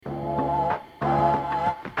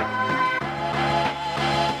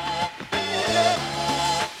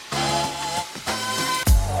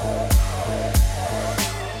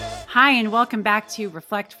Hi, and welcome back to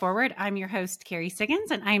Reflect Forward. I'm your host, Carrie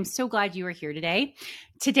Siggins, and I am so glad you are here today.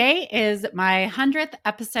 Today is my 100th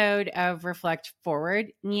episode of Reflect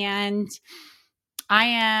Forward, and I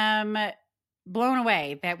am blown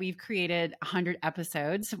away that we've created 100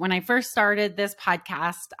 episodes. When I first started this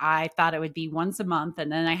podcast, I thought it would be once a month,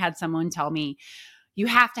 and then I had someone tell me, you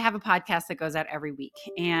have to have a podcast that goes out every week.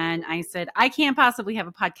 And I said, I can't possibly have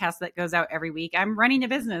a podcast that goes out every week. I'm running a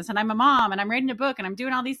business and I'm a mom and I'm writing a book and I'm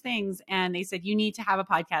doing all these things. And they said, you need to have a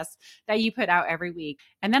podcast that you put out every week.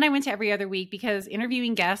 And then I went to every other week because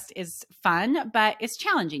interviewing guests is fun, but it's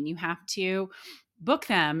challenging. You have to book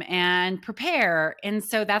them and prepare. And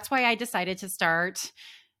so that's why I decided to start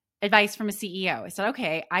Advice from a CEO. I said,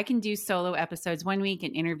 okay, I can do solo episodes one week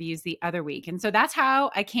and interviews the other week. And so that's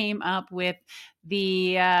how I came up with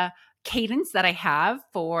the cadence that I have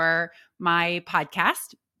for my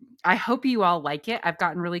podcast. I hope you all like it. I've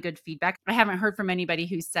gotten really good feedback. I haven't heard from anybody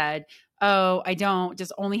who said, oh, I don't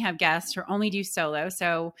just only have guests or only do solo.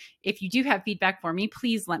 So if you do have feedback for me,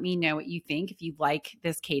 please let me know what you think if you like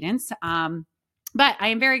this cadence. But I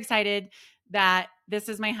am very excited that this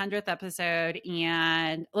is my 100th episode,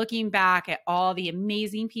 and looking back at all the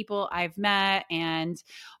amazing people I've met and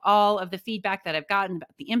all of the feedback that I've gotten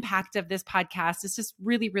about the impact of this podcast is just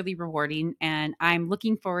really, really rewarding. And I'm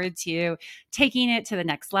looking forward to taking it to the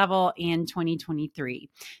next level in 2023.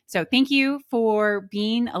 So thank you for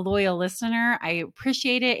being a loyal listener. I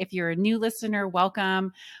appreciate it. If you're a new listener,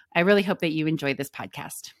 welcome. I really hope that you enjoyed this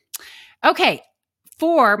podcast. Okay.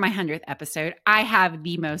 For my 100th episode, I have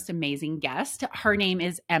the most amazing guest. Her name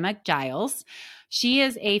is Emma Giles. She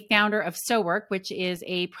is a founder of SoWork, which is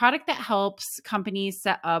a product that helps companies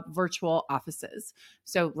set up virtual offices.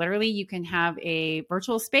 So literally you can have a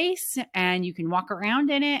virtual space and you can walk around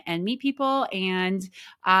in it and meet people and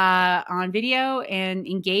on video and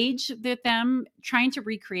engage with them, trying to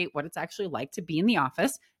recreate what it's actually like to be in the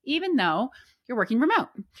office, even though you're working remote.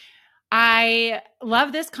 I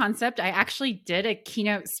love this concept. I actually did a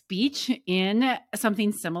keynote speech in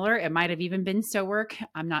something similar. It might have even been SoWork.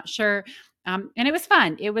 I'm not sure. And it was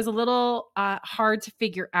fun. It was a little hard to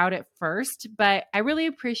figure out at first, but I really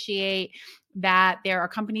appreciate that there are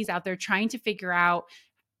companies out there trying to figure out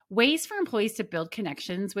ways for employees to build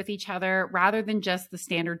connections with each other rather than just the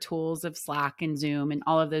standard tools of Slack and Zoom and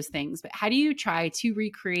all of those things. But how do you try to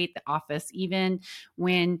recreate the office even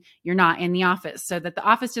when you're not in the office, so that the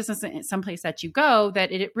office just isn't someplace that you go,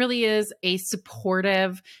 that it really is a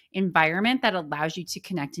supportive environment that allows you to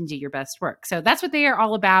connect and do your best work. So that's what they are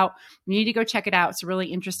all about. You need to go check it out. It's a really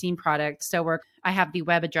interesting product. SoWork. I have the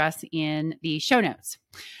web address in the show notes.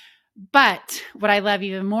 But what I love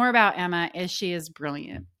even more about Emma is she is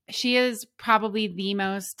brilliant. She is probably the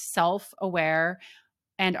most self-aware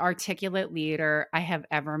and articulate leader I have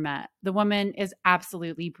ever met. The woman is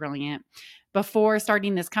absolutely brilliant. Before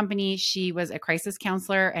starting this company, she was a crisis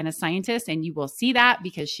counselor and a scientist, and you will see that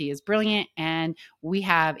because she is brilliant. And we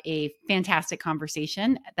have a fantastic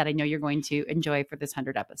conversation that I know you're going to enjoy for this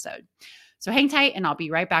 100th episode. So hang tight, and I'll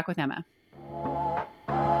be right back with Emma.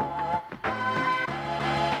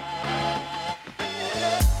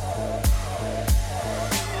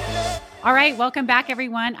 All right. Welcome back,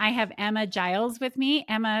 everyone. I have Emma Giles with me.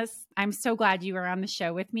 Emma, I'm so glad you are on the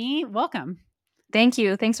show with me. Welcome. Thank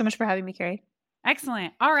you. Thanks so much for having me, Carrie.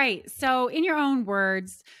 Excellent. All right. So in your own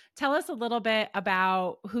words, tell us a little bit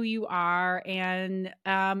about who you are and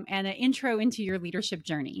an intro into your leadership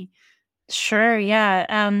journey. Sure.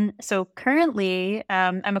 Yeah. So currently,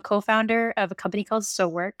 I'm a co-founder of a company called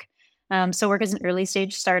SoWork. SoWork is an early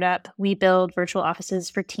stage startup. We build virtual offices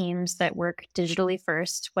for teams that work digitally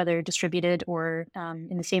first, whether distributed or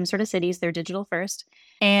in the same sort of cities, they're digital first.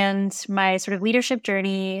 And my sort of leadership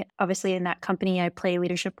journey, obviously in that company, I play a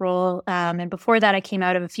leadership role. And before that, I came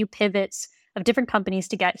out of a few pivots of different companies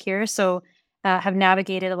to get here. So have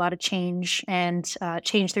navigated a lot of change and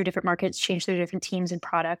changed through different markets, changed through different teams and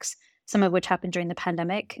products, some of which happened during the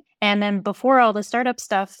pandemic. And then before all the startup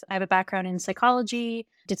stuff, I have a background in psychology,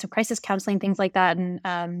 did some crisis counseling, things like that.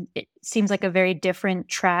 And it seems like a very different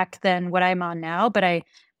track than what I'm on now, but I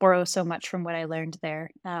borrow so much from what I learned there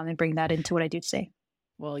and bring that into what I do today.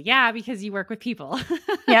 Well, yeah, because you work with people.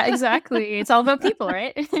 Yeah, exactly. It's all about people,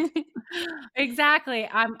 right? Exactly.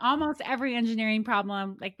 Almost every engineering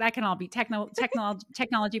problem, like that can all be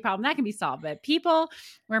technology problem that can be solved, but people,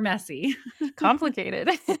 we're messy.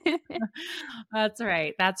 Complicated. That's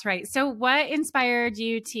right. That's right. So what inspired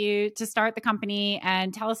you to start the company,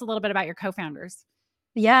 and tell us a little bit about your co-founders?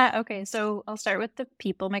 Yeah. Okay. So I'll start with the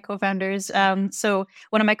people, my co-founders. So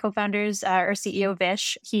one of my co-founders, our CEO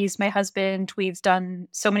Vish, he's my husband. We've done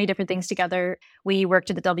so many different things together. We worked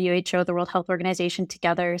at the WHO, the World Health Organization,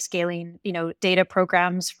 together, scaling, data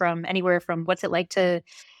programs from anywhere from what's it like to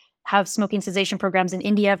have smoking cessation programs in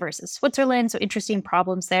India versus Switzerland. So interesting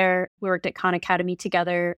problems there. We worked at Khan Academy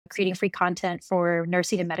together, creating free content for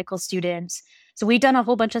nursing and medical students. So we've done a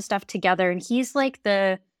whole bunch of stuff together. And he's like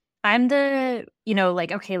I'm the,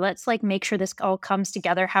 like, okay, let's like make sure this all comes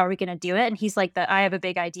together. How are we going to do it? And he's like, I have a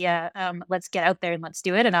big idea. Let's get out there and let's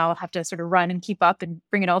do it. And I'll have to sort of run and keep up and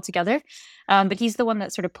bring it all together. But he's the one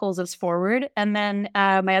that sort of pulls us forward. And then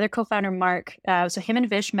my other co-founder, Mark, so him and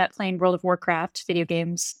Vish met playing World of Warcraft video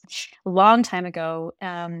games a long time ago.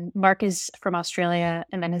 Mark is from Australia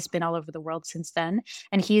and then has been all over the world since then.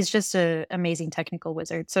 And he's just an amazing technical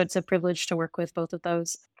wizard. So it's a privilege to work with both of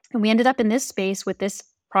those. And we ended up in this space with this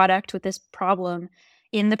product, with this problem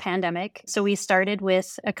in the pandemic. So we started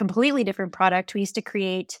with a completely different product. We used to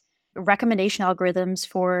create recommendation algorithms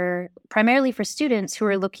primarily for students who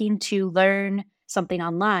are looking to learn something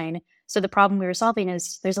online. So the problem we were solving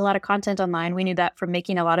is there's a lot of content online. We knew that from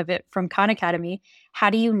making a lot of it from Khan Academy. How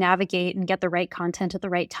do you navigate and get the right content at the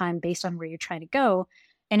right time based on where you're trying to go?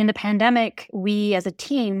 And in the pandemic, we as a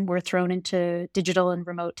team were thrown into digital and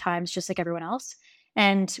remote times just like everyone else.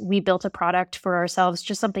 And we built a product for ourselves,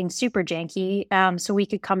 just something super janky, so we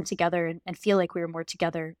could come together and feel like we were more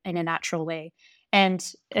together in a natural way. And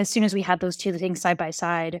as soon as we had those two things side by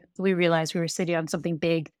side, we realized we were sitting on something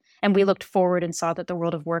big. And we looked forward and saw that the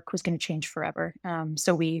world of work was going to change forever.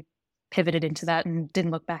 So we pivoted into that and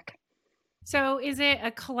didn't look back. So is it a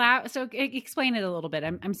collab? So explain it a little bit.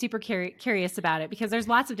 I'm super curious about it because there's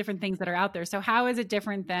lots of different things that are out there. So how is it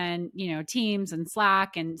different than, Teams and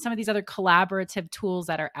Slack and some of these other collaborative tools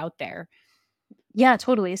that are out there? Yeah,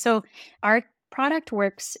 totally. So our product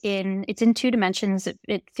works it's in two dimensions.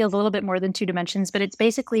 It feels a little bit more than two dimensions, but it's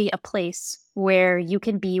basically a place where you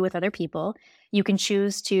can be with other people. You can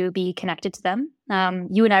choose to be connected to them.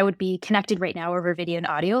 You and I would be connected right now over video and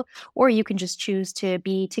audio, or you can just choose to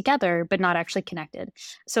be together, but not actually connected.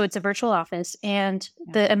 So it's a virtual office. And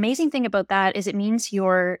the amazing thing about that is it means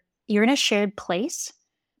you're in a shared place,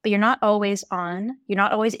 but you're not always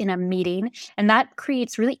in a meeting. And that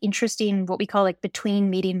creates really interesting, what we call like between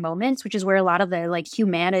meeting moments, which is where a lot of the like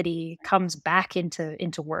humanity comes back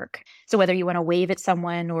into work. So whether you want to wave at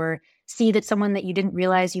someone or see that someone that you didn't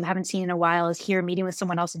realize you haven't seen in a while is here meeting with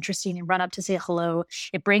someone else interesting and run up to say hello,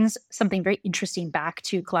 it brings something very interesting back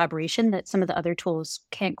to collaboration that some of the other tools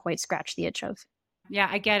can't quite scratch the itch of. Yeah,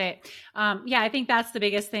 I get it. I think that's the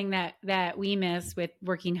biggest thing that we miss with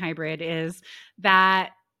working hybrid is that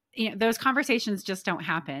those conversations just don't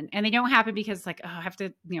happen. And they don't happen because like, I have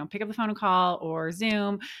to, pick up the phone and call or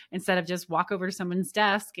Zoom instead of just walk over to someone's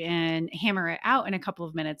desk and hammer it out in a couple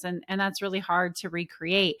of minutes. And that's really hard to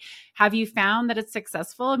recreate. Have you found that it's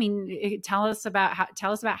successful? I mean, tell us about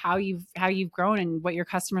how you've grown and what your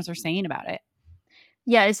customers are saying about it.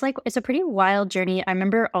 Yeah, it's a pretty wild journey. I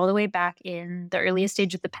remember all the way back in the earliest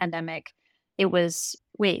stage of the pandemic, it was,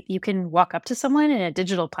 wait, you can walk up to someone in a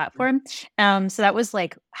digital platform. So that was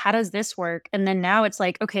like, how does this work? And then now it's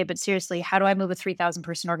like, okay, but seriously, how do I move a 3,000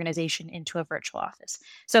 person organization into a virtual office?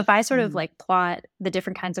 So if I sort of like plot the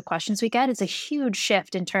different kinds of questions we get, it's a huge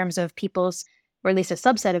shift in terms of people's, or at least a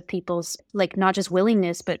subset of people's, like not just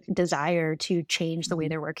willingness, but desire to change the way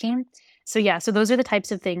they're working. So yeah, so those are the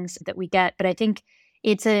types of things that we get. But I think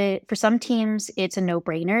for some teams, it's a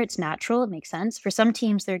no-brainer. It's natural. It makes sense. For some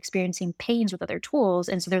teams, they're experiencing pains with other tools.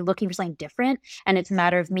 And so they're looking for something different. And it's a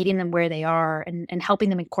matter of meeting them where they are and helping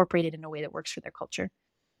them incorporate it in a way that works for their culture.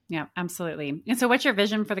 Yeah, absolutely. And so what's your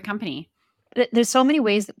vision for the company? There's so many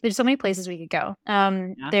ways. There's so many places we could go.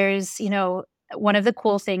 There's, one of the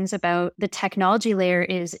cool things about the technology layer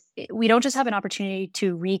is we don't just have an opportunity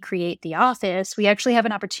to recreate the office. We actually have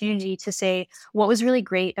an opportunity to say what was really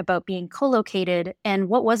great about being co-located and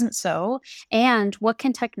what wasn't so, and what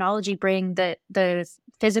can technology bring that the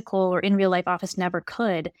physical or in real life office never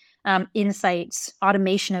could. Insights,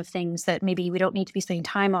 automation of things that maybe we don't need to be spending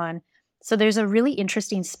time on. So there's a really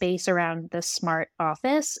interesting space around the smart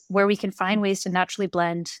office where we can find ways to naturally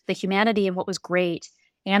blend the humanity and what was great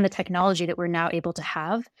and the technology that we're now able to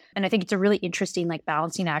have. And I think it's a really interesting like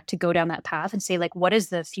balancing act to go down that path and say like, what does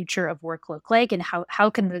the future of work look like? And how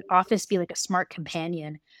can the office be like a smart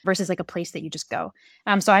companion versus like a place that you just go?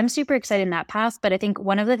 So I'm super excited in that path. But I think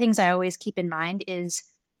one of the things I always keep in mind is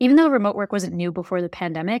even though remote work wasn't new before the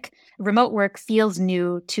pandemic, remote work feels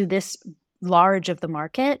new to this large of the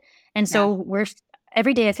market. And so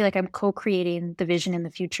every day I feel like I'm co-creating the vision in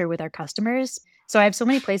the future with our customers. So I have so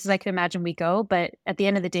many places I can imagine we go, but at the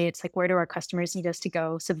end of the day, it's like, where do our customers need us to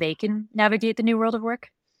go so they can navigate the new world of work?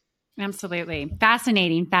 Absolutely.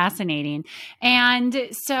 Fascinating. Fascinating. And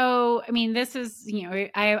so, I mean, this is,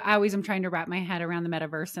 I always am trying to wrap my head around the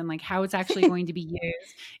metaverse and like how it's actually going to be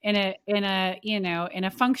used in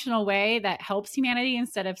a functional way that helps humanity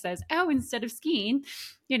instead of says, oh, instead of skiing,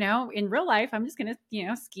 in real life, I'm just going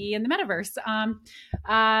to, ski in the metaverse.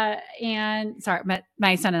 And sorry,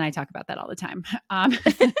 my son and I talk about that all the time.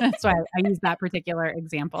 That's why I use that particular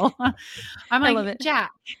example. I'm I love like, it.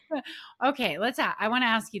 Jack, okay, I want to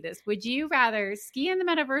ask you this. Would you rather ski in the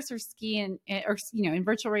metaverse or ski in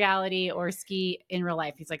virtual reality or ski in real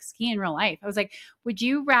life? He's like, ski in real life. I was like, would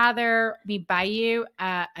you rather me buy you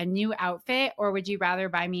a new outfit or would you rather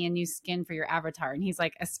buy me a new skin for your avatar? And he's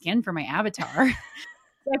like, a skin for my avatar.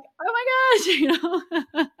 Like, oh my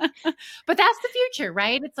gosh, but that's the future,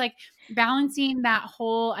 right? It's like balancing that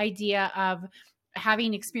whole idea of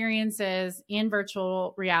having experiences in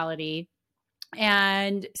virtual reality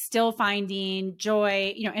and still finding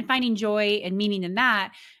joy, and finding joy and meaning in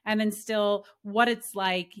that. And then still what it's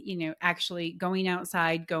like, actually going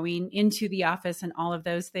outside, going into the office and all of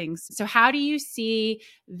those things. So how do you see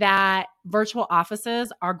that virtual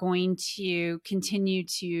offices are going to continue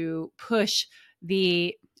to push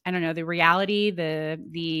the reality,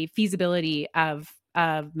 the feasibility of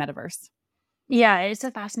metaverse? Yeah, it's a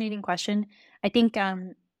fascinating question. I think,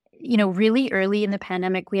 really early in the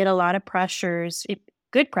pandemic, we had a lot of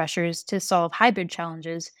good pressures to solve hybrid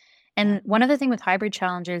challenges. Yeah. And one of the things with hybrid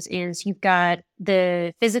challenges is you've got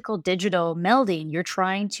the physical digital melding. You're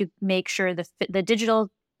trying to make sure the digital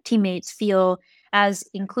teammates feel as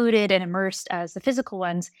included and immersed as the physical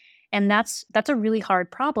ones. And that's a really hard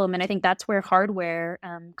problem. And I think that's where hardware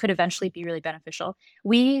could eventually be really beneficial.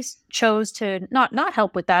 Chose to not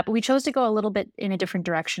help with that, but we chose to go a little bit in a different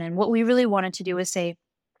direction. And what we really wanted to do is say,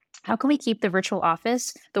 how can we keep the virtual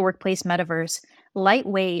office, the workplace metaverse,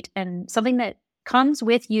 lightweight and something that comes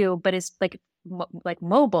with you, but is like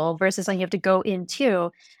mobile versus something you have to go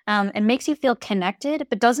into, and makes you feel connected,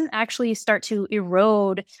 but doesn't actually start to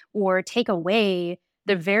erode or take away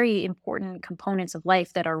the very important components of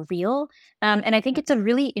life that are real. And I think it's a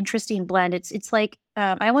really interesting blend. It's like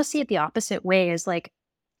I almost see it the opposite way, is like,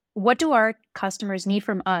 what do our customers need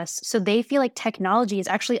from us so they feel like technology is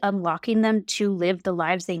actually unlocking them to live the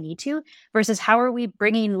lives they need to, versus how are we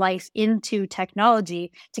bringing life into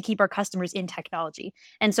technology to keep our customers in technology?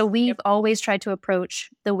 And so we've always tried to approach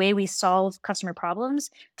the way we solve customer problems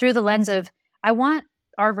through the lens of, I want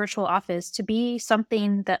our virtual office to be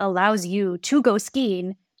something that allows you to go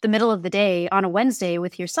skiing the middle of the day on a Wednesday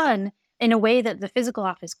with your son in a way that the physical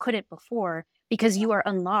office couldn't before, because you are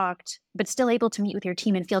unlocked, but still able to meet with your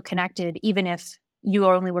team and feel connected, even if you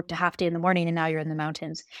only worked a half day in the morning and now you're in the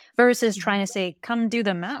mountains, versus trying to say, come do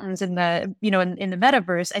the mountains in in the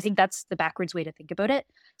metaverse. I think that's the backwards way to think about it.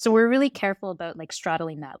 So we're really careful about like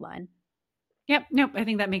straddling that line. Yep. Nope. I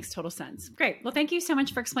think that makes total sense. Great. Well, thank you so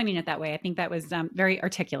much for explaining it that way. I think that was very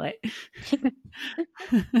articulate.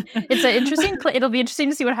 It's an interesting, it'll be interesting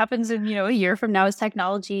to see what happens in, a year from now as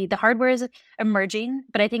technology, the hardware is emerging,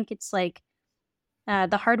 but I think it's like,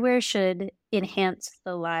 the hardware should enhance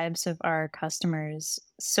the lives of our customers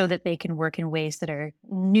so that they can work in ways that are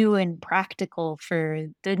new and practical for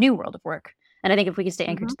the new world of work. And I think if we can stay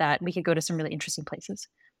anchored to that, we could go to some really interesting places.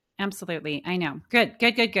 Absolutely. I know. Good.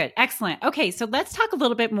 Excellent. Okay. So let's talk a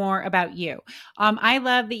little bit more about you. I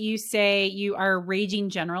love that you say you are a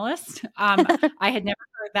raging generalist. I had never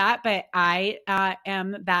heard that, but I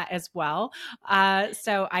am that as well.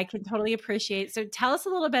 So I can totally appreciate. So tell us a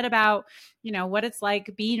little bit about, what it's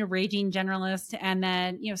like being a raging generalist and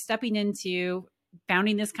then, stepping into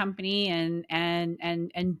founding this company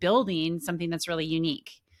and building something that's really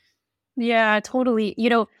unique. Yeah, totally.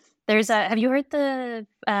 Have you heard the,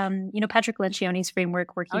 Patrick Lencioni's framework,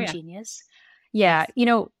 Oh Working yeah. Genius? Yeah,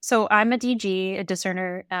 Yes. so I'm a DG, a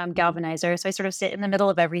discerner, galvanizer. So I sort of sit in the middle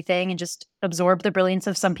of everything and just absorb the brilliance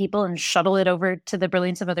of some people and shuttle it over to the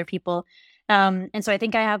brilliance of other people. And so I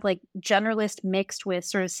think I have like generalist mixed with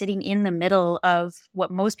sort of sitting in the middle of what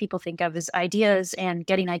most people think of as ideas and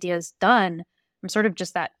getting ideas done. I'm sort of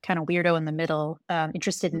just that kind of weirdo in the middle,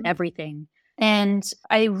 interested in Mhm. everything. And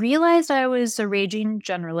I realized I was a raging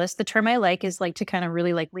generalist. The term I like is like to kind of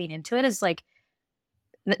really like lean into it, is like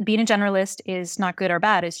being a generalist is not good or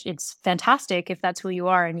bad. It's fantastic if that's who you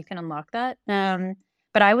are and you can unlock that.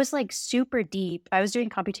 But I was like super deep. I was doing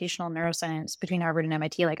computational neuroscience between Harvard and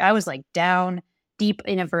MIT. Like I was like down deep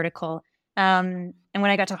in a vertical. And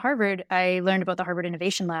when I got to Harvard, I learned about the Harvard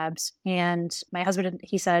Innovation Labs. And my husband,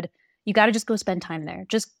 he said, you got to just go spend time there.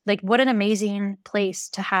 Just like, what an amazing place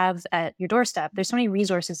to have at your doorstep. There's so many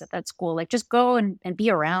resources at that school. Like, just go and be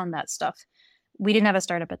around that stuff. We didn't have a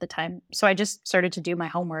startup at the time. So I just started to do my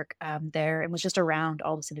homework there and was just around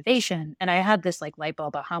all this innovation. And I had this like light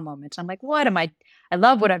bulb aha moment. I'm like, what am I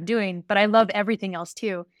love what I'm doing, but I love everything else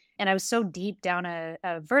too. And I was so deep down a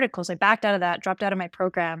vertical. So I backed out of that, dropped out of my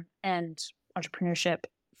program and entrepreneurship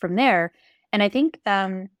from there. And I think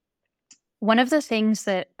one of the things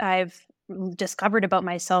that I've discovered about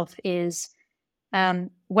myself is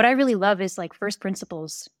what I really love is like first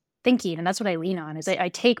principles thinking. And that's what I lean on is I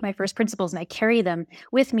take my first principles and I carry them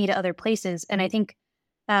with me to other places. And I think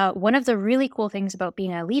one of the really cool things about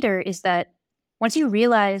being a leader is that once you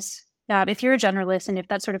realize if you're a generalist and if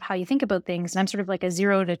that's sort of how you think about things, and I'm sort of like a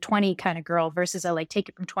 0 to 20 kind of girl versus a like take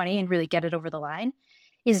it from 20 and really get it over the line,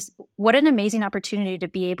 is what an amazing opportunity to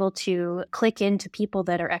be able to click into people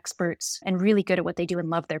that are experts and really good at what they do and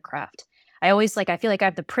love their craft. I feel like I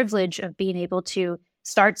have the privilege of being able to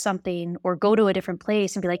start something or go to a different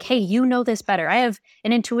place and be like, hey, you know this better. I have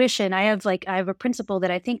an intuition. I have a principle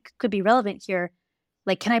that I think could be relevant here.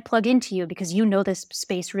 Like, can I plug into you because you know this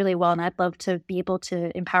space really well and I'd love to be able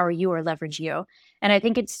to empower you or leverage you. And I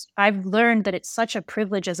think I've learned that it's such a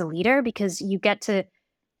privilege as a leader because you get to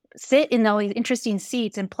sit in all these interesting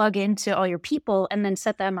seats and plug into all your people and then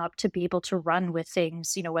set them up to be able to run with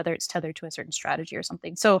things, whether it's tethered to a certain strategy or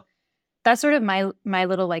something. So that's sort of my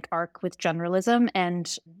little like arc with generalism.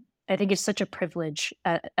 And I think it's such a privilege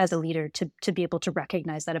as a leader to be able to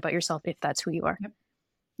recognize that about yourself if that's who you are. Yep.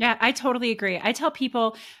 Yeah, I totally agree. I tell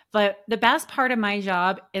people that the best part of my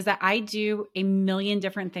job is that I do a million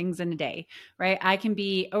different things in a day, right? I can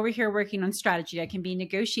be over here working on strategy. I can be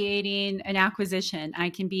negotiating an acquisition. I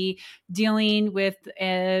can be dealing with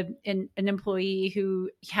an employee who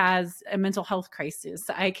has a mental health crisis.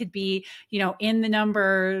 I could be, in the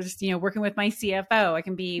numbers, working with my CFO. I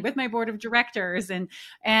can be with my board of directors, and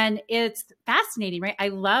it's fascinating, right? I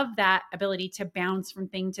love that ability to bounce from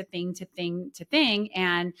thing to thing to thing to thing,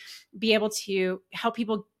 and be able to help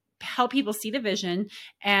people see the vision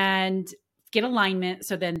and get alignment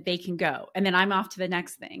so then they can go. And then I'm off to the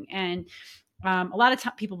next thing. And a lot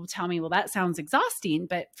of people will tell me, well, that sounds exhausting.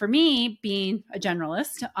 But for me, being a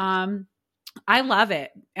generalist, I love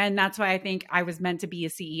it. And that's why I think I was meant to be a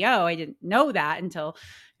CEO. I didn't know that until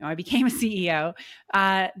I became a CEO.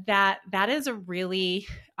 That is a really,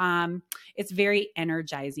 it's very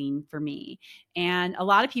energizing for me. And a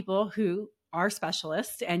lot of people who are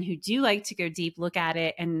specialists and who do like to go deep, look at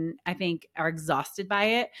it, and I think are exhausted by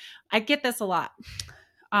it. I get this a lot.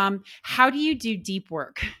 How do you do deep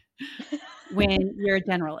work when you're a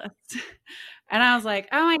generalist? And I was like,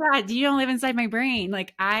 oh my God, you don't live inside my brain.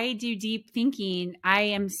 Like, I do deep thinking. I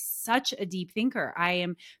am such a deep thinker. I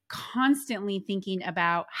am constantly thinking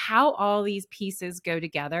about how all these pieces go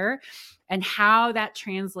together and how that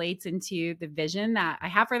translates into the vision that I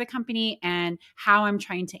have for the company and how I'm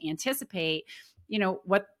trying to anticipate,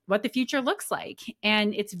 what the future looks like.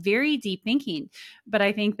 And it's very deep thinking. But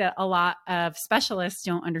I think that a lot of specialists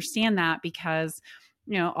don't understand that because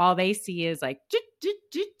all they see is like,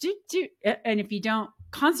 and if you don't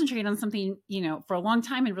concentrate on something, for a long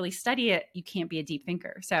time and really study it, you can't be a deep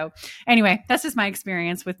thinker. So anyway, that's just my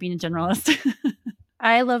experience with being a generalist.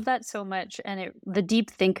 I love that so much. And the deep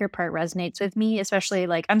thinker part resonates with me, especially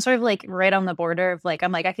like I'm sort of like right on the border of like,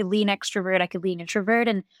 I'm like, I could lean extrovert, I could lean introvert.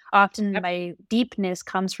 And often my deepness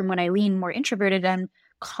comes from when I lean more introverted, I'm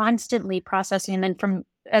constantly processing. And then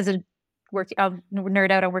I'll nerd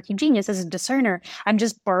out on Working Genius as a discerner. I'm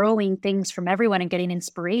just borrowing things from everyone and getting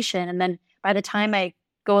inspiration. And then by the time I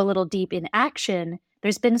go a little deep in action,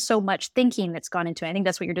 there's been so much thinking that's gone into it. I think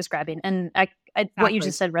that's what you're describing. And exactly. What you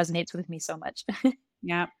just said resonates with me so much.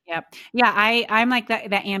 Yep. Yeah. I'm like that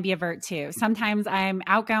ambivert too. Sometimes I'm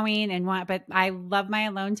outgoing but I love my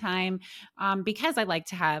alone time because I like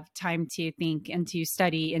to have time to think and to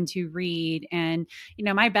study and to read. And,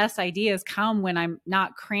 my best ideas come when I'm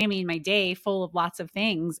not cramming my day full of lots of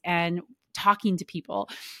things and talking to people.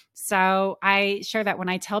 So I share that when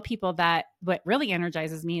I tell people that what really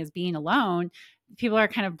energizes me is being alone. People are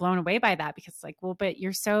kind of blown away by that because it's like, well, but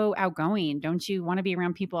you're so outgoing. Don't you want to be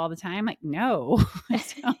around people all the time? Like, no.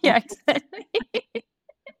 Yeah, exactly.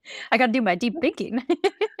 I got to do my deep thinking.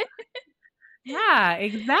 Yeah,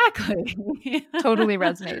 exactly. Totally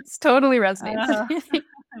resonates.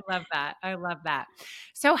 I love that.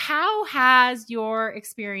 So how has your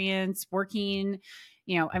experience working,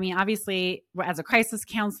 obviously as a crisis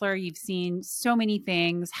counselor, you've seen so many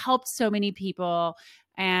things, helped so many people.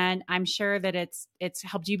 And I'm sure that it's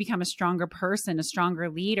helped you become a stronger person, a stronger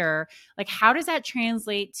leader. Like, how does that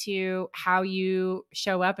translate to how you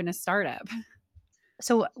show up in a startup?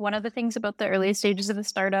 So one of the things about the early stages of a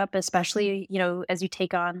startup, especially, as you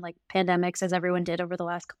take on like pandemics, as everyone did over the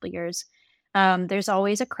last couple of years, there's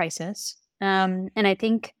always a crisis. And I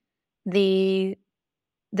think it's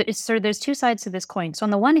sort of, there's two sides to this coin. So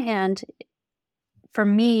on the one hand, for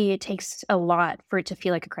me, it takes a lot for it to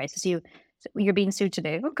feel like a crisis. You're being sued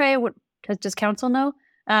today. Okay, what does counsel know?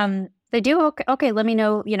 They do. Okay, okay, let me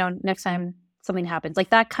know. Next time something happens, like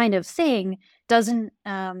that kind of thing doesn't.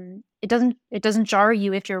 It doesn't jar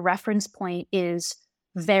you if your reference point is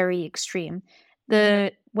very extreme.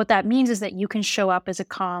 What that means is that you can show up as a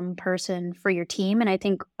calm person for your team, and I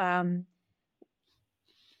think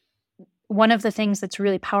one of the things that's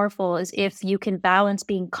really powerful is if you can balance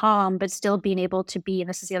being calm but still being able to be, and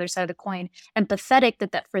this is the other side of the coin, empathetic,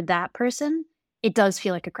 that for that person it does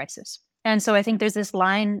feel like a crisis. And so I think there's this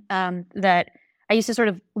line that I used to sort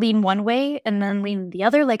of lean one way and then lean the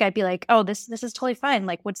other. Like I'd be like, oh, this is totally fine.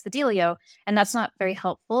 Like, what's the dealio? And that's not very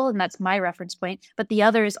helpful. And that's my reference point. But the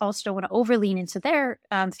others also don't want to overlean into their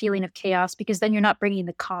feeling of chaos, because then you're not bringing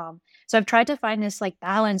the calm. So I've tried to find this like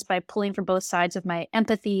balance by pulling from both sides of my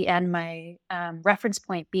empathy and my reference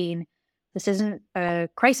point being, this isn't a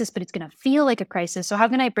crisis, but it's going to feel like a crisis. So how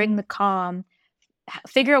can I bring the calm,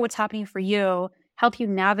 figure out what's happening for you, help you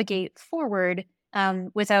navigate forward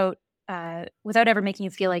without ever making you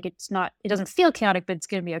feel like it doesn't feel chaotic, but it's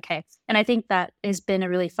going to be okay. And I think that has been a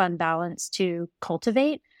really fun balance to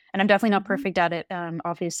cultivate. And I'm definitely not perfect at it,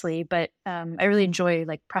 obviously, but I really enjoy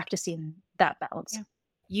like practicing that balance. Yeah.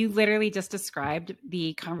 You literally just described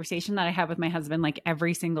the conversation that I have with my husband like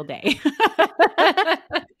every single day.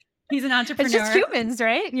 He's an entrepreneur. It's just humans,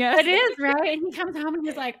 right? Yeah, it is, right? And he comes home and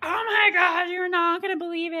he's like, oh my God, you're not going to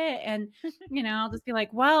believe it. And, I'll just be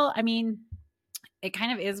like, well, I mean, it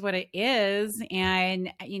kind of is what it is.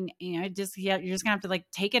 And, you're just going to have to like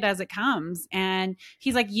take it as it comes. And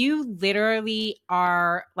he's like, you literally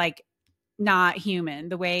are like not human,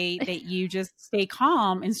 the way that you just stay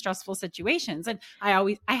calm in stressful situations. And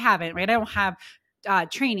I haven't, right? I don't have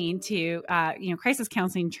training to, crisis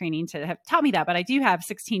counseling training to have taught me that, but I do have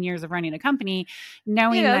 16 years of running a company,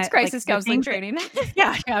 knowing that it's crisis counseling training.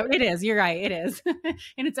 yeah, it is. You're right. It is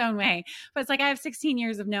in its own way. But it's like, I have 16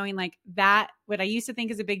 years of knowing like that, what I used to think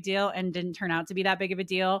is a big deal and didn't turn out to be that big of a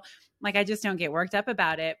deal. Like, I just don't get worked up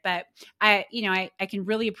about it. But I can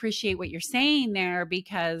really appreciate what you're saying there,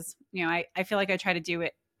 because, I feel like I try to do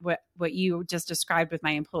it, what you just described with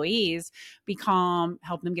my employees, be calm,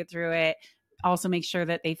 help them get through it. Also make sure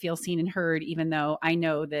that they feel seen and heard, even though I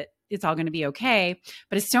know that it's all going to be okay.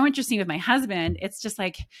 But it's so interesting with my husband. It's just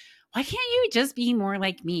like, why can't you just be more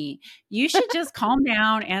like me? You should just calm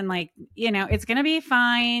down and like, it's going to be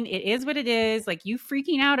fine. It is what it is. Like, you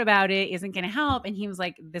freaking out about it isn't going to help. And he was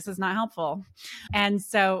like, this is not helpful. And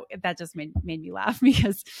so that just made me laugh,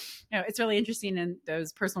 because, it's really interesting in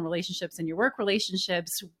those personal relationships and your work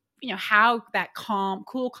relationships, how that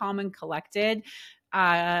cool, calm, and collected,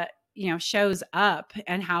 shows up,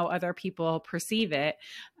 and how other people perceive it.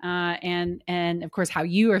 And of course, how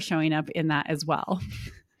you are showing up in that as well.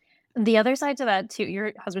 The other side to that too,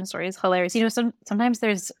 your husband's story is hilarious. Sometimes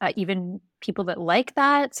there's even people that like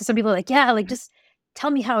that. So some people are like, yeah, like just tell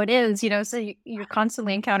me how it is, so you're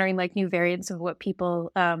constantly encountering like new variants of what people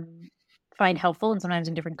find helpful, and sometimes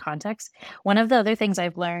in different contexts. One of the other things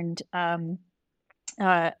I've learned,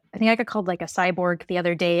 I think I got called like a cyborg the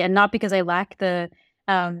other day, and not because I lack the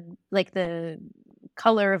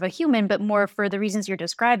color of a human, but more for the reasons you're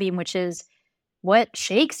describing, which is what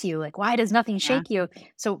shakes you? Like, why does nothing shake you?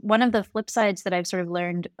 So one of the flip sides that I've sort of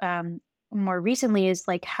learned more recently is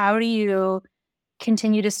like, how do you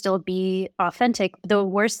continue to still be authentic? The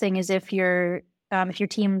worst thing is if your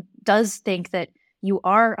team does think that you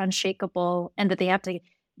are unshakable and that they have to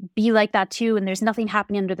be like that too, and there's nothing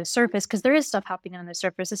happening under the surface, because there is stuff happening under the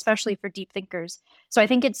surface, especially for deep thinkers. So I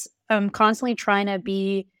think it's constantly trying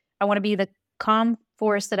to I want to be the calm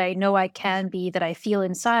force that I know I can be, that I feel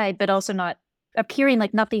inside, but also not appearing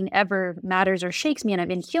like nothing ever matters or shakes me and I'm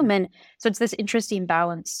inhuman. So it's this interesting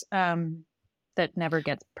balance that never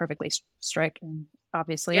gets perfectly stricken,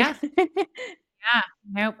 obviously. Yeah. Yeah,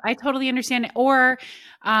 nope, I totally understand it. Or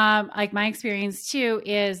like my experience too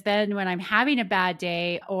is then when I'm having a bad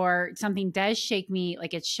day or something does shake me,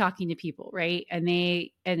 like it's shocking to people, right? And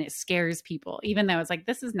it scares people, even though it's like,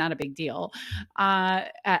 this is not a big deal at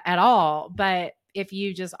all. But if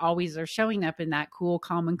you just always are showing up in that cool,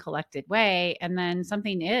 calm, and collected way, and then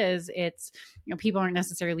something it's, people aren't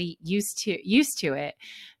necessarily used to it.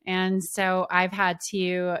 And so I've had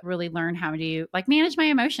to really learn how to like manage my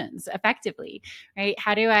emotions effectively,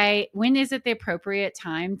 right? When is it the appropriate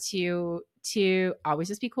time to always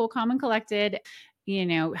just be cool, calm, and collected,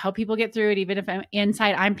 help people get through it, even if I'm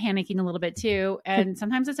panicking a little bit too. And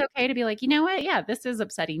sometimes it's okay to be like, you know what? Yeah, this is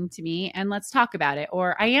upsetting to me and let's talk about it.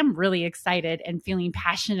 Or I am really excited and feeling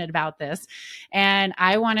passionate about this. And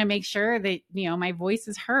I want to make sure that, my voice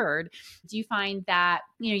is heard. Do you find that,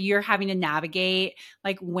 you're having to navigate,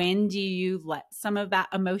 like, when do you let some of that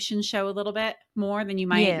emotion show a little bit more than you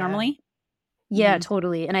might normally? Yeah,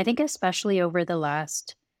 totally. And I think especially over the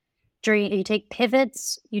last you take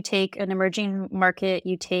pivots, you take an emerging market,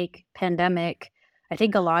 you take pandemic. I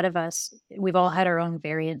think a lot of us, we've all had our own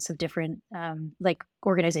variants of different like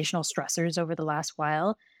organizational stressors over the last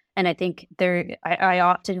while. And I think I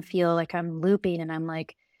often feel like I'm looping and I'm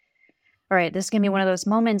like, all right, this is going to be one of those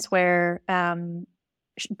moments where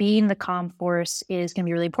being the calm force is going to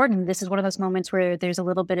be really important. This is one of those moments where there's a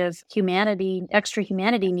little bit of humanity, extra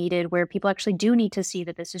humanity needed, where people actually do need to see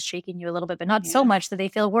that this is shaking you a little bit, but not so much that they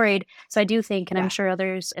feel worried. So I do think, and I'm sure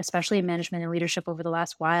others, especially in management and leadership over the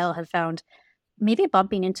last while, have found maybe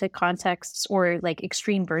bumping into contexts or like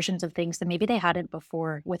extreme versions of things that maybe they hadn't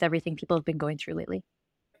before with everything people have been going through lately.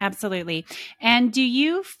 Absolutely. And do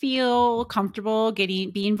you feel comfortable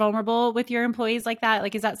being vulnerable with your employees like that?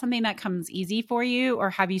 Like, is that something that comes easy for you, or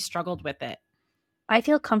have you struggled with it? I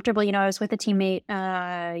feel comfortable. I was with a teammate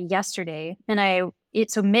yesterday, and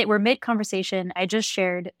we're mid conversation. I just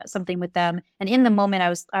shared something with them, and in the moment,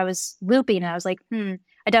 I was looping, and I was like, I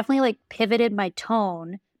definitely like pivoted my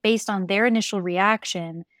tone based on their initial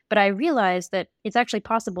reaction. But I realized that it's actually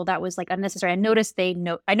possible that was like unnecessary. I noticed they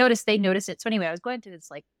noticed it. So anyway, I was going through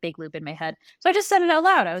this like big loop in my head. So I just said it out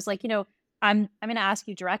loud. I was like, I'm going to ask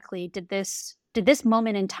you directly. Did this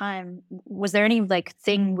moment in time, was there any like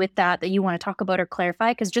thing with that you want to talk about or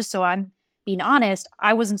clarify? Because just so I'm being honest,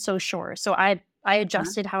 I wasn't so sure. So I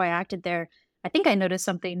adjusted how I acted there. I think I noticed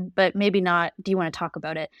something, but maybe not. Do you want to talk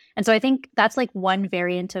about it? And so I think that's like one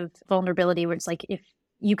variant of vulnerability where it's like if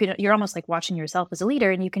you're almost like watching yourself as a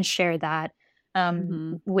leader and you can share that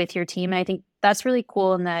with your team. And I think that's really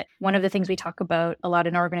cool. And that one of the things we talk about a lot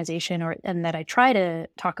in our organization and that I try to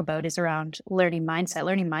talk about is around learning mindset.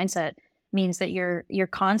 Learning mindset means that you're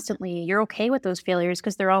okay with those failures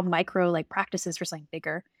because they're all micro like practices for something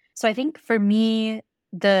bigger. So I think for me,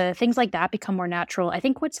 the things like that become more natural. I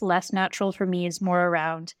think what's less natural for me is more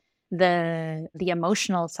around the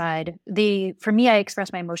emotional side. For me, I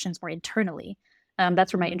express my emotions more internally.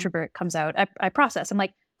 That's where my introvert comes out. I process. I'm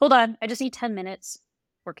like, hold on, I just need 10 minutes,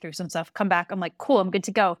 work through some stuff, come back. I'm like, cool, I'm good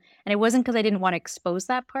to go. And it wasn't because I didn't want to expose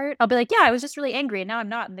that part. I'll be like, yeah, I was just really angry and now I'm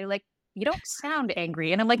not. And they're like, you don't sound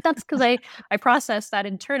angry. And I'm like, that's because I process that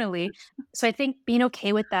internally. So I think being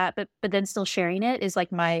okay with that, but then still sharing it is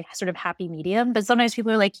like my sort of happy medium. But sometimes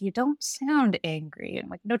people are like, you don't sound angry. And I'm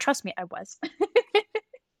like, no, trust me, I was.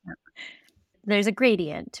 There's a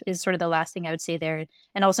gradient is sort of the last thing I would say there.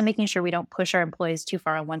 And also making sure we don't push our employees too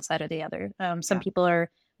far on one side or the other. Some people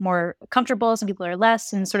are more comfortable, some people are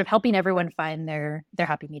less, and sort of helping everyone find their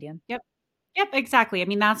happy medium. Yep, exactly. I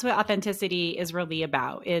mean, that's what authenticity is really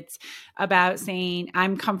about. It's about saying,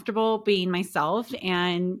 I'm comfortable being myself.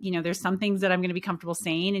 And, there's some things that I'm going to be comfortable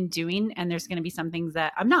saying and doing, and there's going to be some things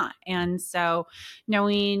that I'm not. And so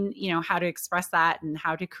knowing, how to express that and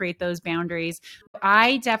how to create those boundaries,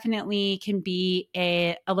 I definitely can be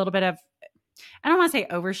a little bit of, I don't want to say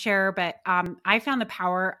overshare, but I found the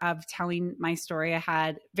power of telling my story. I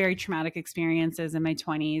had very traumatic experiences in my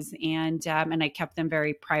 20s, and I kept them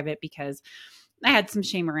very private because I had some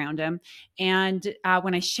shame around them. And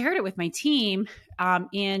when I shared it with my team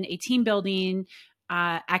in a team building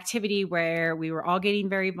activity where we were all getting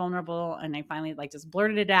very vulnerable, and I finally like just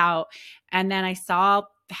blurted it out, and then I saw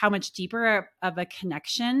how much deeper of a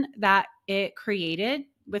connection that it created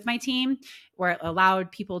with my team, where it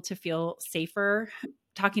allowed people to feel safer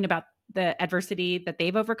talking about the adversity that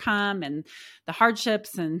they've overcome and the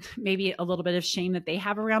hardships and maybe a little bit of shame that they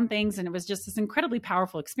have around things. And it was just this incredibly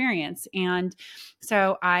powerful experience. And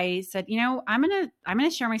so I said, I'm going to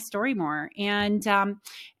share my story more. And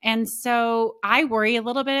so I worry a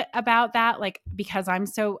little bit about that, like, because I'm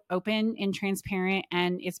so open and transparent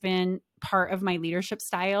and it's been part of my leadership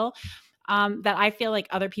style. That I feel like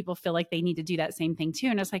other people feel like they need to do that same thing too.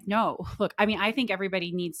 And it's like, no, look, I mean, I think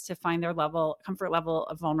everybody needs to find their comfort level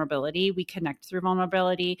of vulnerability. We connect through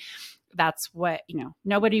vulnerability. that's what,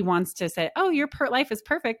 nobody wants to say, oh, your life is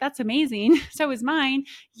perfect. That's amazing. So is mine.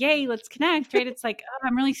 Yay, let's connect, right? It's like, oh,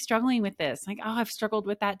 I'm really struggling with this. Like, oh, I've struggled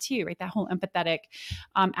with that too, right? That whole empathetic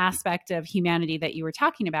aspect of humanity that you were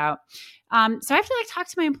talking about. So I have to like talk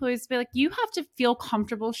to my employees, be like, you have to feel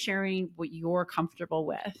comfortable sharing what you're comfortable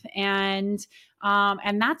with. And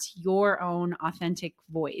that's your own authentic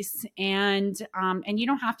voice. And you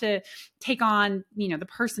don't have to take on, the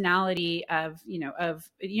personality of, you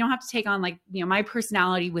don't have to take on like, my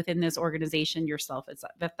personality within this organization yourself,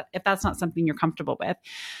 if that's not something you're comfortable with.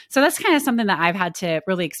 So that's kind of something that I've had to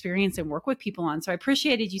really experience and work with people on. So I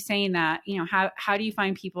appreciated you saying that, how do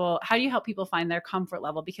you help people find their comfort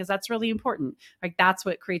level? Because that's really important. Like that's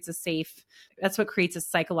what creates a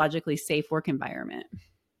psychologically safe work environment.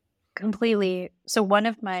 Completely. So one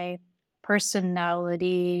of my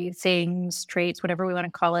personality things, traits, whatever we want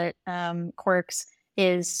to call it, quirks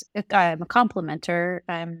is I'm a complimenter.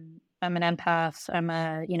 I'm an empath.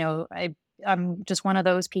 I'm just one of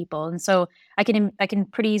those people. And so I can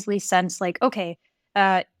pretty easily sense like, okay,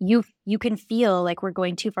 you can feel like we're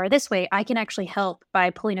going too far this way. I can actually help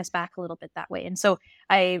by pulling us back a little bit that way. And so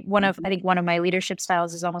I think one of my leadership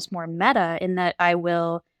styles is almost more meta in that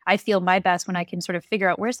I feel my best when I can sort of figure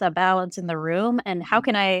out where's the balance in the room and how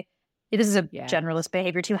can this is a generalist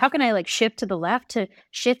behavior too. How can I like shift to the left to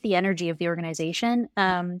shift the energy of the organization?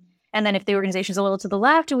 And then if the organization is a little to the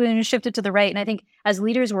left, we're going to shift it to the right. And I think as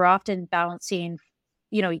leaders, we're often balancing,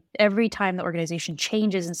 every time the organization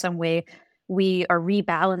changes in some way, we are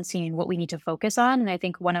rebalancing what we need to focus on. And I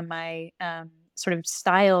think one of my sort of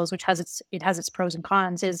styles, which has its pros and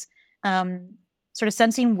cons, is sort of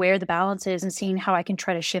sensing where the balance is and seeing how I can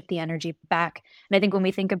try to shift the energy back. And I think when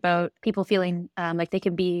we think about people feeling like they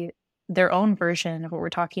can be their own version of what we're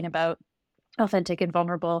talking about, authentic and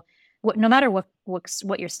vulnerable, no matter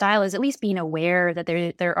what your style is, at least being aware that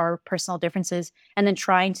there are personal differences and then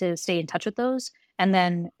trying to stay in touch with those. And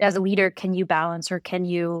then as a leader, can you balance or can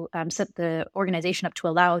you set the organization up to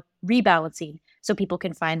allow rebalancing so people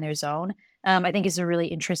can find their zone? I think is a really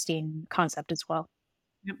interesting concept as well.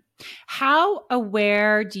 Yep. How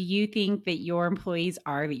aware do you think that your employees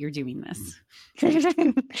are that you're doing this?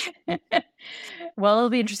 Well, it'll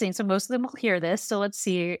be interesting. So most of them will hear this. So let's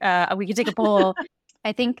see. We can take a poll.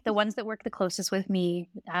 I think the ones that work the closest with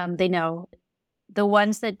me, they know. The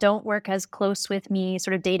ones that don't work as close with me,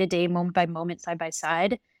 sort of day to day, moment by moment, side by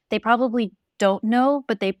side, they probably don't know,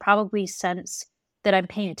 but they probably sense that I'm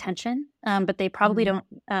paying attention. But they probably don't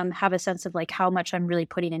have a sense of like how much I'm really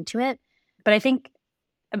putting into it. But I think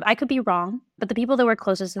I could be wrong, but the people that work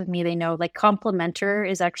closest with me, they know like complimenter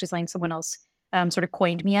is actually something someone else sort of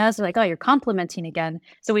coined me as. They're like, oh, you're complimenting again.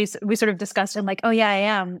 So we sort of discussed and like, oh yeah, I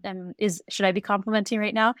am. Should I be complimenting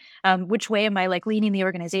right now? Which way am I like leading the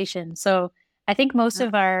organization? So I think most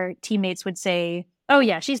of our teammates would say, oh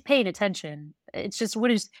yeah, she's paying attention. It's just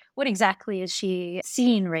what exactly is she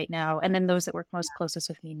seeing right now? And then those that work most closest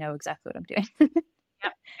with me know exactly what I'm doing.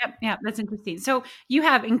 Yeah, that's interesting. So you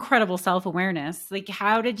have incredible self-awareness. Like,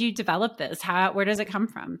 how did you develop this? Where does it come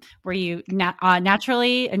from? Were you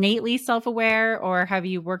naturally, innately self-aware, or have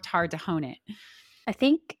you worked hard to hone it? I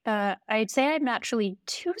think I'd say I'm naturally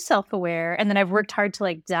too self-aware, and then I've worked hard to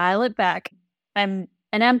like dial it back. I'm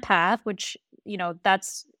an empath, which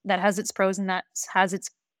that has its pros and that has its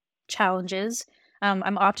challenges.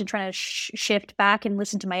 I'm often trying to shift back and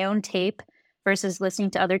listen to my own tape versus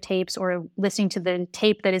listening to other tapes or listening to the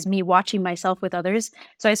tape that is me watching myself with others.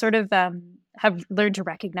 So I sort of have learned to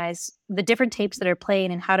recognize the different tapes that are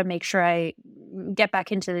playing and how to make sure I get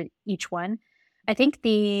back into each one. I think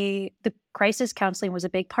the crisis counseling was a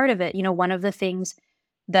big part of it. One of the things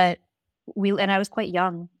that and I was quite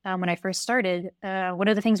young when I first started, one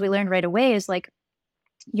of the things we learned right away is like,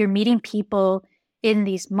 you're meeting people in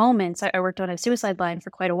these moments. I worked on a suicide line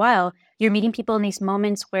for quite a while. You're meeting people in these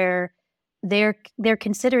moments where they're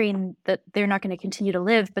considering that they're not going to continue to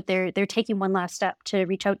live, but they're taking one last step to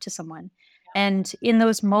reach out to someone. And in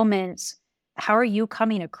those moments, how are you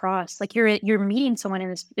coming across? Like you're meeting someone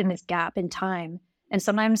in this gap in time, and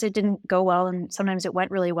sometimes it didn't go well, and sometimes it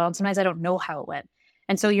went really well, and sometimes I don't know how it went.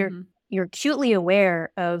 And so you're acutely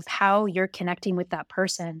aware of how you're connecting with that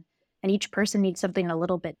person, and each person needs something a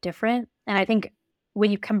little bit different. And I think when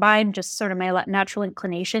you combine just sort of my natural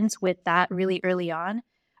inclinations with that really early on,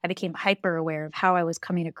 I became hyper aware of how I was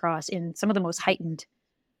coming across in some of the most heightened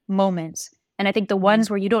moments. And I think the ones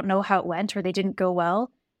where you don't know how it went or they didn't go well,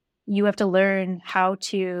 you have to learn how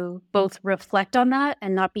to both reflect on that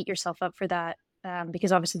and not beat yourself up for that.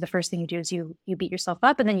 Because obviously the first thing you do is you beat yourself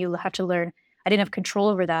up, and then you have to learn, I didn't have control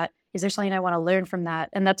over that. Is there something I want to learn from that?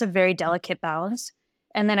 And that's a very delicate balance.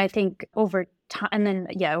 And then I think over time, and then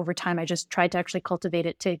over time, I just tried to actually cultivate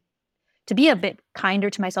it to be a bit kinder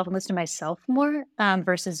to myself and listen to myself more,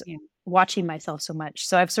 versus watching myself so much.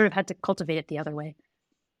 So I've sort of had to cultivate it the other way.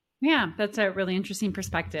 Yeah, that's a really interesting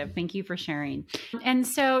perspective. Thank you for sharing. And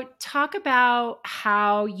so, talk about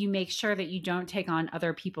how you make sure that you don't take on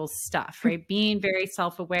other people's stuff, right? Being very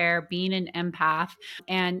self aware, being an empath,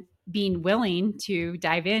 and being willing to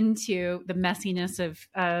dive into the messiness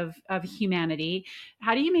of humanity.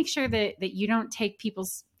 How do you make sure that you don't take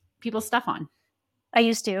people's stuff on? I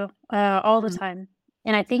used to all the time,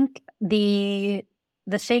 and I think the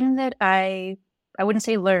thing that I wouldn't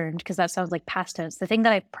say learned, because that sounds like past tense. The thing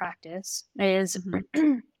that I practice is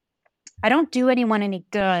I don't do anyone any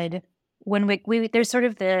good when we there's sort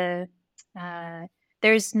of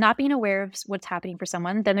there's not being aware of what's happening for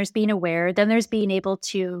someone, then there's being aware, then there's being able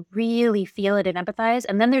to really feel it and empathize,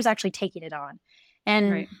 and then there's actually taking it on.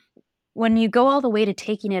 And when you go all the way to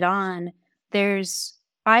taking it on,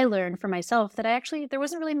 I learned for myself that there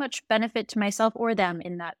wasn't really much benefit to myself or them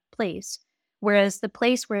in that place. Whereas the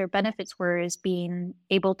place where benefits were is being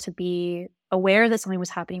able to be aware that something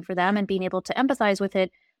was happening for them and being able to empathize with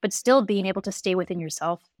it, but still being able to stay within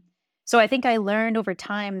yourself. So I think I learned over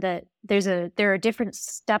time that there are different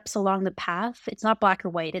steps along the path. It's not black or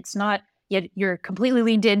white. It's not you're completely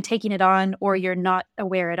leaned in, taking it on, or you're not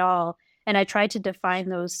aware at all. And I tried to define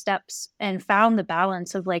those steps and found the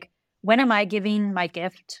balance of like, when am I giving my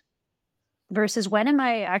gift versus when am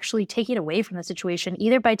I actually taking away from the situation,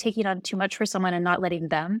 either by taking on too much for someone and not letting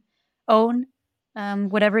them own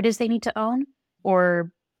whatever it is they need to own,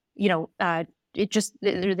 or,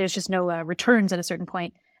 there's just no returns at a certain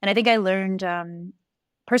point. And I think I learned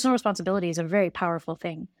personal responsibility is a very powerful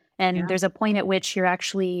thing. And there's a point at which you're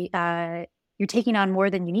actually, you're taking on more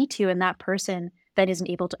than you need to. And that person then isn't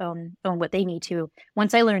able to own what they need to.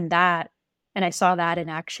 Once I learned that, and I saw that in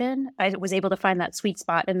action, I was able to find that sweet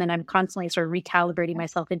spot. And then I'm constantly sort of recalibrating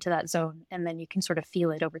myself into that zone. And then you can sort of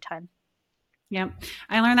feel it over time. Yeah,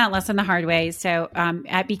 I learned that lesson the hard way. So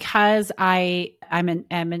because I'm an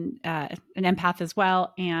empath as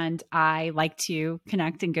well, and I like to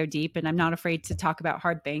connect and go deep, and I'm not afraid to talk about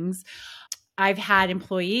hard things. I've had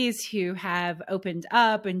employees who have opened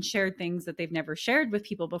up and shared things that they've never shared with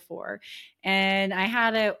people before. And I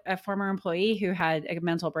had a former employee who had a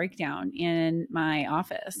mental breakdown in my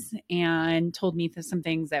office and told me some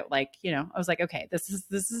things that I was like, okay, this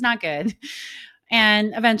is not good.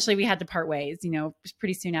 And eventually we had to part ways,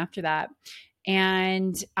 pretty soon after that.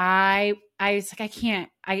 And I was like,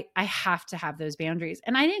 I have to have those boundaries.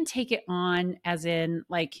 And I didn't take it on as in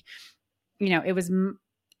it was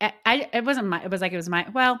it was my,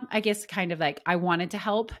 well, I guess kind of like I wanted to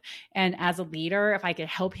help. And as a leader, if I could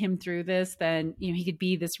help him through this, then, he could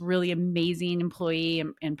be this really amazing employee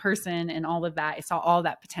in person and all of that. I saw all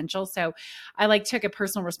that potential. So I took a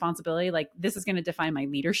personal responsibility. This is going to define my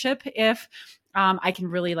leadership if I can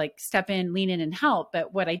really step in, lean in and help.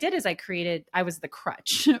 But what I did is I was the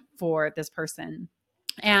crutch for this person.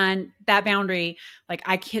 And that boundary,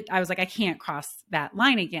 I was like, I can't cross that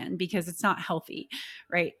line again because it's not healthy,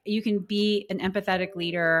 right? You can be an empathetic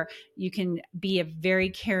leader. You can be a very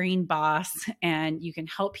caring boss and you can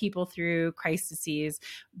help people through crises,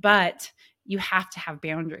 but you have to have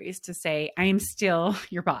boundaries to say, I am still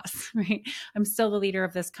your boss, right? I'm still the leader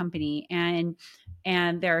of this company. And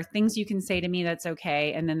there are things you can say to me that's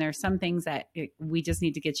okay. And then there's some things that we just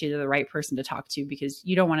need to get you to the right person to talk to because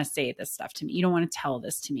you don't want to say this stuff to me. You don't want to tell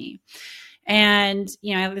this to me. And,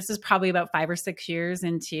 this is probably about 5 or 6 years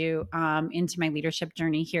into my leadership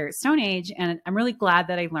journey here at StoneAge. And I'm really glad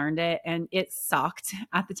that I learned it. And it sucked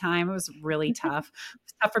at the time. It was really tough. It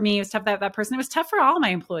was tough for me. It was tough that person. It was tough for all my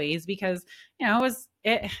employees because,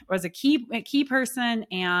 it was a key person.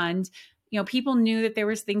 And, people knew that there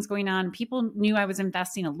was things going on. People knew I was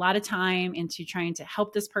investing a lot of time into trying to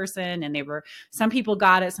help this person. And some people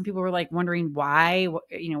got it. Some people were wondering why, what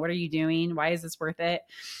are you doing? Why is this worth it?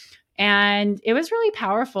 And it was really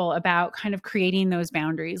powerful about kind of creating those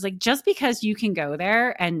boundaries. Just because you can go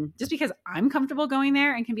there and just because I'm comfortable going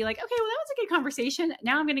there and can be like, okay, well, that was a good conversation.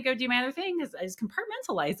 Now I'm going to go do my other thing because I just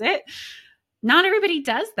compartmentalize it. Not everybody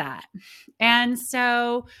does that. And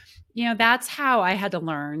so, that's how I had to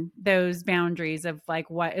learn those boundaries of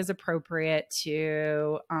what is appropriate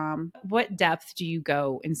to, what depth do you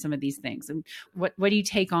go in some of these things? And what do you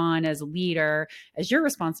take on as a leader, as your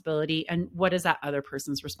responsibility? And what is that other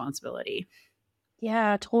person's responsibility?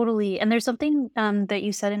 Yeah, totally. And there's something that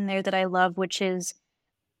you said in there that I love, which is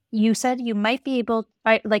you said you might be able,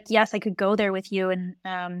 yes, I could go there with you and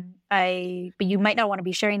but you might not want to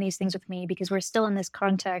be sharing these things with me because we're still in this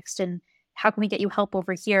context and how can we get you help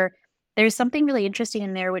over here? there's something really interesting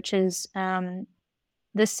in there, which is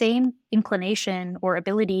the same inclination or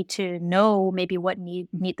ability to know maybe what need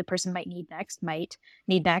the person might need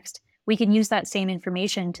next. We can use that same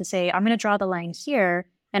information to say, I'm going to draw the line here.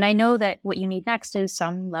 And I know that what you need next is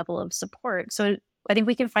some level of support. So I think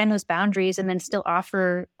we can find those boundaries and then still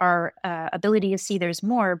offer our ability to see there's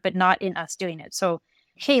more, but not in us doing it. So,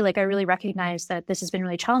 hey, like, I really recognize that this has been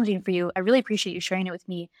really challenging for you. I really appreciate you sharing it with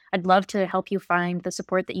me. I'd love to help you find the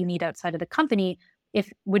support that you need outside of the company.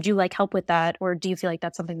 Would you like help with that? Or do you feel like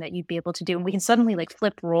that's something that you'd be able to do? And we can suddenly like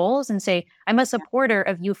flip roles and say, I'm a supporter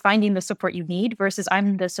of you finding the support you need versus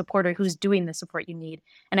I'm the supporter who's doing the support you need.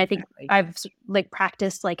 And I think I've like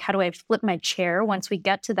practiced, like, how do I flip my chair once we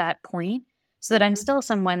get to that point so that I'm still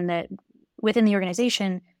someone that within the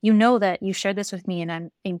organization, you know that you shared this with me and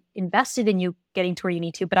I'm invested in you getting to where you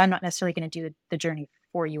need to, but I'm not necessarily going to do the journey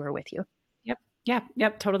for you or with you.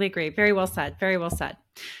 Yep. Totally agree. Very well said. Very well said.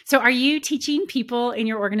 So are you teaching people in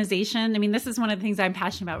your organization? I mean, this is one of the things I'm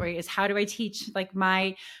passionate about, right? Is how do I teach like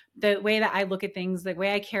the way that I look at things, the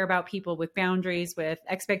way I care about people with boundaries, with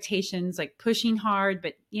expectations, like pushing hard,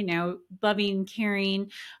 but, loving, caring,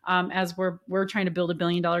 as we're trying to build $1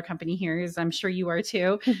 billion company here, as I'm sure you are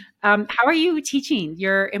too. How are you teaching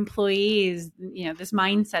your employees, this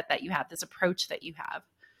mindset that you have, this approach that you have?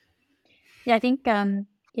 Yeah, I think,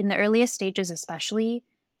 in the earliest stages, especially,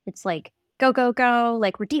 it's like, go, go, go,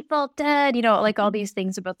 like we're default dead, like all these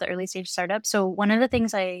things about the early stage startup. So one of the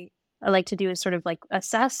things I like to do is sort of like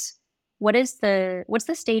assess what's the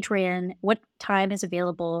stage we're in, what time is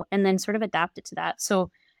available, and then sort of adapt it to that. So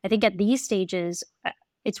I think at these stages,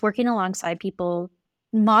 it's working alongside people,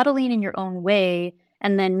 modeling in your own way,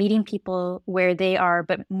 and then meeting people where they are,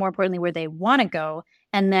 but more importantly, where they want to go.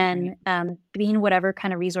 And then being whatever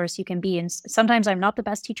kind of resource you can be. And sometimes I'm not the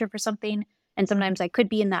best teacher for something, and sometimes I could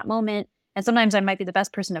be in that moment. And sometimes I might be the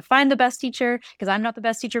best person to find the best teacher because I'm not the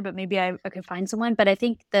best teacher, but maybe I could find someone. But I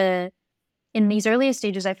think in these earliest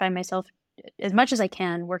stages, I find myself, as much as I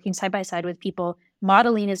can, working side by side with people.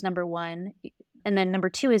 Modeling is number one. And then number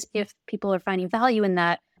two is if people are finding value in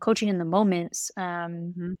that, coaching in the moments.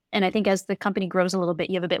 And I think as the company grows a little bit,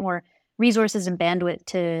 you have a bit more resources and bandwidth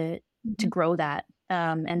to grow that.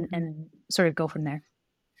 And sort of go from there.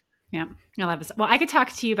 Yeah, I love this. Well, I could talk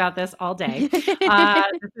to you about this all day. This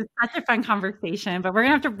is such a fun conversation, but we're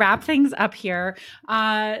going to have to wrap things up here.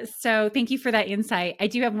 So thank you for that insight. I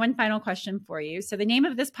do have one final question for you. So the name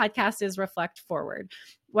of this podcast is Reflect Forward.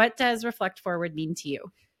 What does Reflect Forward mean to you?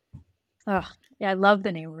 Oh, yeah, I love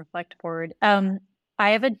the name Reflect Forward. I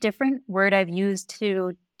have a different word I've used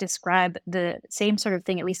to describe the same sort of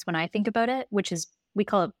thing, at least when I think about it, which is, we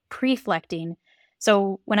call it preflecting.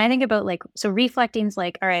 So when I think about reflecting is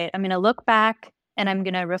like, all right, I'm going to look back and I'm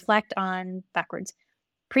going to reflect on backwards.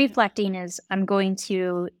 Preflecting is I'm going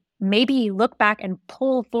to maybe look back and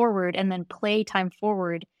pull forward and then play time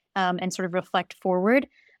forward and sort of reflect forward.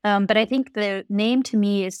 But I think the name to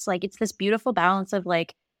me is like, it's this beautiful balance of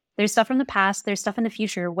like, there's stuff from the past, there's stuff in the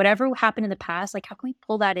future, whatever happened in the past, like how can we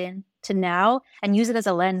pull that in to now and use it as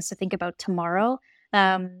a lens to think about tomorrow?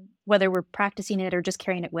 Whether we're practicing it or just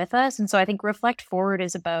carrying it with us. And so I think Reflect Forward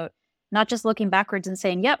is about not just looking backwards and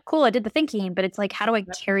saying, yep, cool, I did the thinking, but it's like, how do I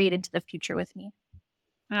carry it into the future with me?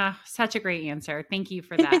 Such a great answer. Thank you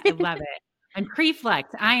for that. I love it. And preflect,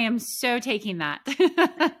 I am so taking that.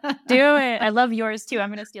 Do it. I love yours too. I'm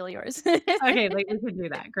going to steal yours. Okay, we can do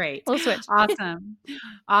that. Great. We'll switch.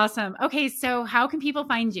 Awesome. Okay, so how can people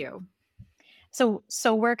find you? So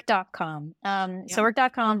sowork.com.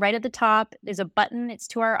 Sowork.com, right at the top, there's a button. It's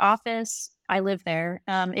to our office. I live there.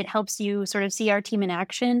 It helps you sort of see our team in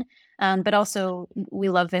action, but also we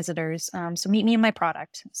love visitors. So meet me in my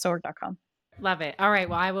product, sowork.com. Love it. All right.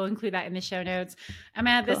 Well, I will include that in the show notes.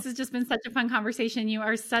 Amanda, This has just been such a fun conversation. You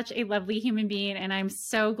are such a lovely human being, and I'm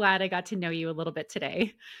so glad I got to know you a little bit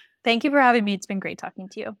today. Thank you for having me. It's been great talking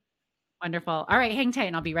to you. Wonderful. All right. Hang tight,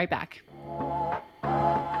 and I'll be right back.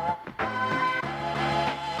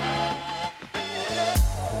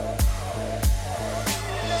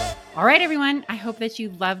 All right, everyone. I hope that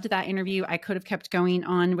you loved that interview. I could have kept going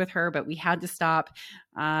on with her, but we had to stop.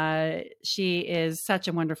 She is such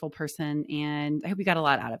a wonderful person, and I hope you got a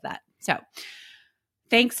lot out of that. So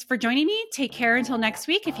thanks for joining me. Take care until next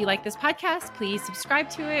week. If you like this podcast, please subscribe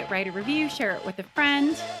to it, write a review, share it with a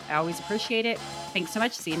friend. I always appreciate it. Thanks so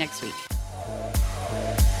much. See you next week.